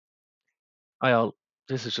Hi all,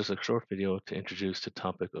 this is just a short video to introduce the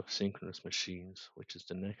topic of synchronous machines, which is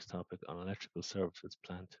the next topic on electrical services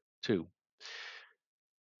plant 2.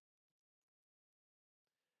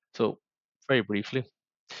 So, very briefly,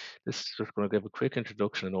 this is just going to give a quick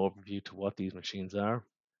introduction and overview to what these machines are,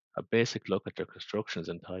 a basic look at their constructions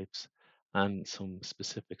and types, and some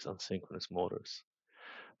specifics on synchronous motors.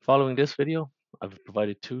 Following this video, I've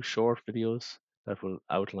provided two short videos that will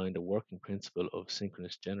outline the working principle of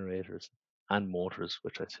synchronous generators and motors,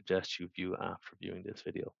 which I suggest you view after viewing this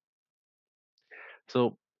video.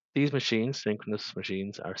 So these machines, synchronous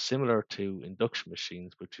machines, are similar to induction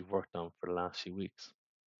machines, which we've worked on for the last few weeks.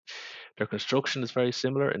 Their construction is very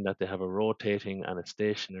similar in that they have a rotating and a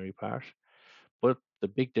stationary part, but the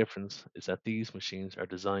big difference is that these machines are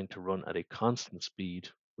designed to run at a constant speed,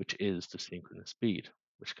 which is the synchronous speed,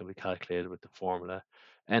 which can be calculated with the formula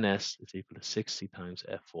Ns is equal to 60 times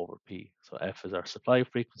F over P. So F is our supply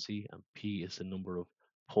frequency and P is the number of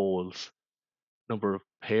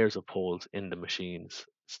pairs of poles in the machine's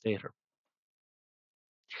stator,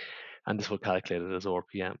 and this will calculate it as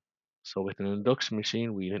RPM. So with an induction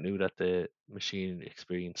machine, we knew that the machine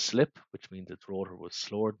experienced slip, which means its rotor was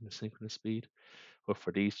slower than the synchronous speed. But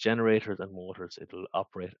for these generators and motors, it'll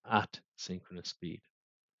operate at synchronous speed.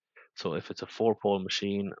 So if it's a four-pole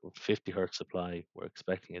machine with 50 hertz supply, we're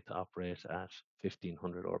expecting it to operate at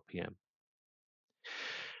 1500 RPM.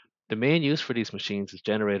 The main use for these machines is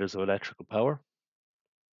generators of electrical power.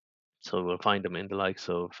 So we'll find them in the likes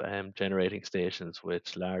of generating stations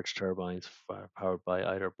with large turbines powered by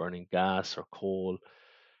either burning gas or coal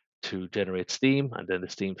to generate steam, and then the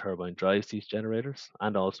steam turbine drives these generators,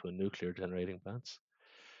 and also in nuclear generating plants.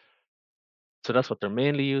 So that's what they're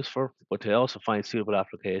mainly used for, but they also find suitable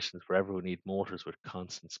applications wherever we need motors with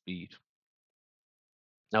constant speed.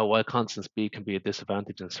 Now, while constant speed can be a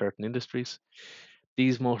disadvantage in certain industries,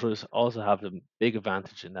 these motors also have the big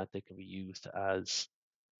advantage in that they can be used as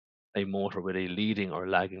a motor with a leading or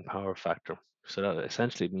lagging power factor. So that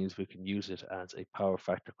essentially means we can use it as a power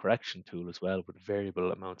factor correction tool as well with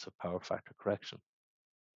variable amounts of power factor correction.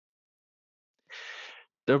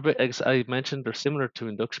 As I mentioned, they're similar to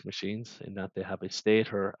induction machines in that they have a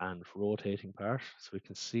stator and rotating part. So we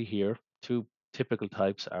can see here two typical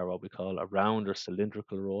types are what we call a round or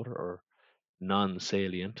cylindrical rotor or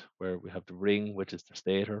non-salient, where we have the ring, which is the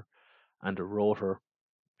stator, and the rotor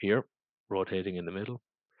here rotating in the middle,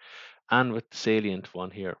 and with the salient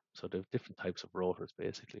one here. So they have different types of rotors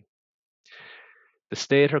basically. The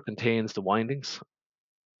stator contains the windings,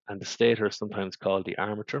 and the stator is sometimes called the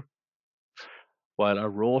armature, while our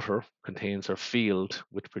rotor contains our field,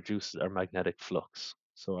 which produces our magnetic flux.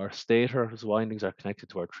 So our stator's windings are connected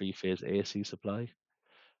to our three-phase AC supply,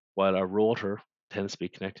 while our rotor tends to be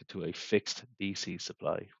connected to a fixed DC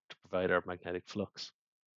supply to provide our magnetic flux.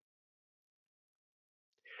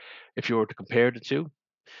 If you were to compare the two,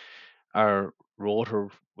 our rotor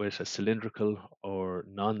with a cylindrical or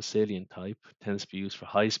non-salient type tends to be used for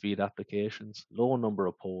high-speed applications, low number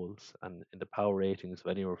of poles, and in the power ratings of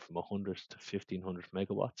anywhere from 100 to 1500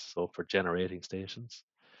 megawatts, so for generating stations.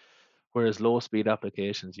 Whereas low-speed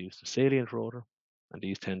applications use the salient rotor, and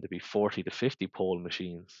these tend to be 40 to 50 pole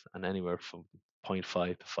machines and anywhere from zero point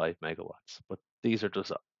 0.5 to 5 megawatts. But these are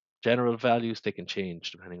just general values, they can change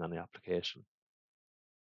depending on the application.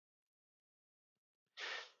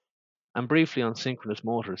 And briefly on synchronous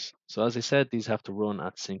motors. So as I said, these have to run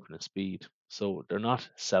at synchronous speed. So they're not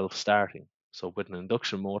self-starting. So with an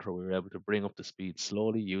induction motor, we were able to bring up the speed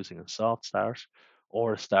slowly using a soft start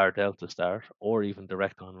or a star delta start or even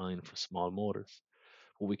direct online for small motors.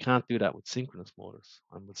 But we can't do that with synchronous motors.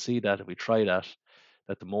 And we'll see that if we try that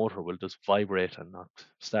the motor will just vibrate and not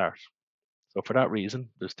start. So for that reason,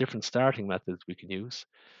 there's different starting methods we can use,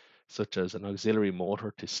 such as an auxiliary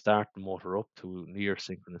motor to start the motor up to near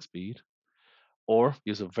synchronous speed, or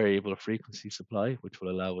use a variable frequency supply, which will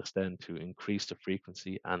allow us then to increase the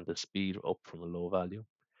frequency and the speed up from a low value.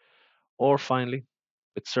 Or finally,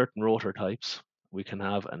 with certain rotor types, we can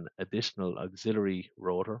have an additional auxiliary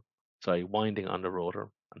rotor, sorry, winding on the rotor,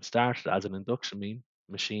 and start it as an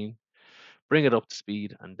machine, bring it up to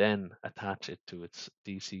speed, and then attach it to its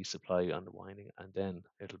DC supply on the winding, and then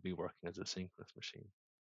it'll be working as a synchronous machine.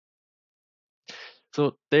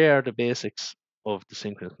 So they are the basics of the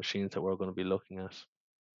synchronous machines that we're going to be looking at.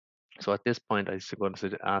 So at this point, I'm going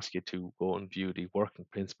to ask you to go and view the working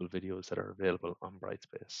principle videos that are available on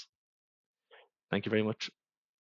Brightspace. Thank you very much.